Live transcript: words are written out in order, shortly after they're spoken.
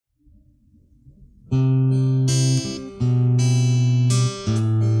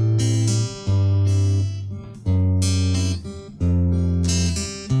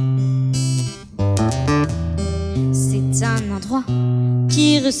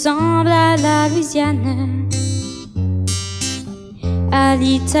ressemble à la Louisiane, à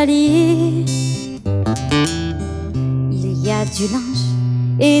l'Italie. Il y a du linge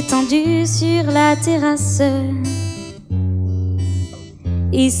étendu sur la terrasse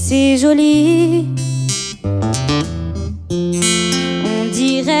et c'est joli. On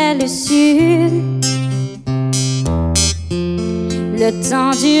dirait le sud. Le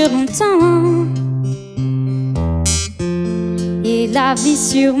temps dure longtemps et la vie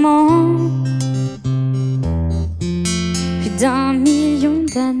sûrement plus d'1 million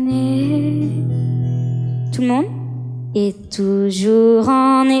d'années. Tout le monde est toujours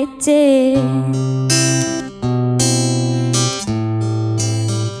en été.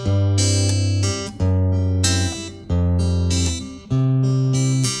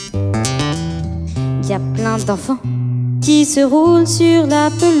 Il y a plein d'enfants qui se roulent sur la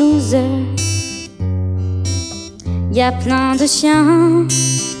pelouse. Il y a plein de chiens.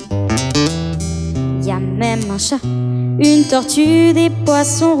 Il y a même un chat, une tortue, des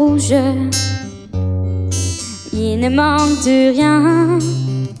poissons rouges. Il ne manque de rien.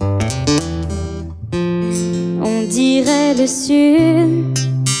 On dirait le sud.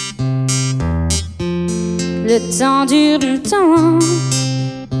 Le temps dure longtemps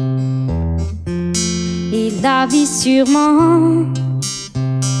et la vie sûrement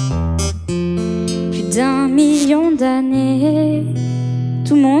plus d'1 million d'années.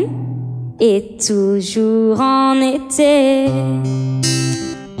 Tout le monde est toujours en été.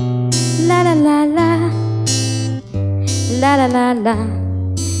 La la la la, la la la la,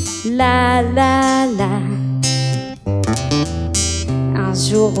 la la la. Un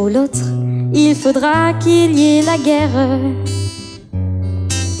jour ou l'autre, il faudra qu'il y ait la guerre.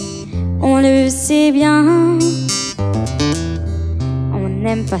 On le sait bien. On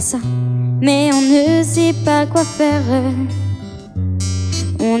n'aime pas ça, mais on ne sait pas quoi faire.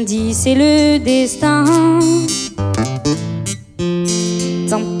 On dit c'est le destin.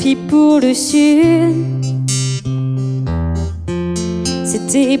 Tant pis pour le sud.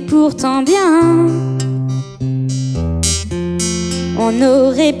 C'était pourtant bien. On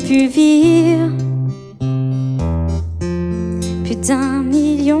aurait pu vivre plus d'1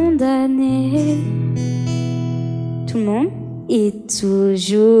 million d'années. Tout le monde est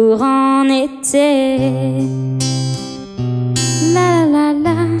toujours en été. La la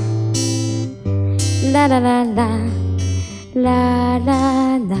la la, la la la la, la la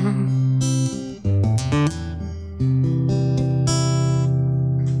la.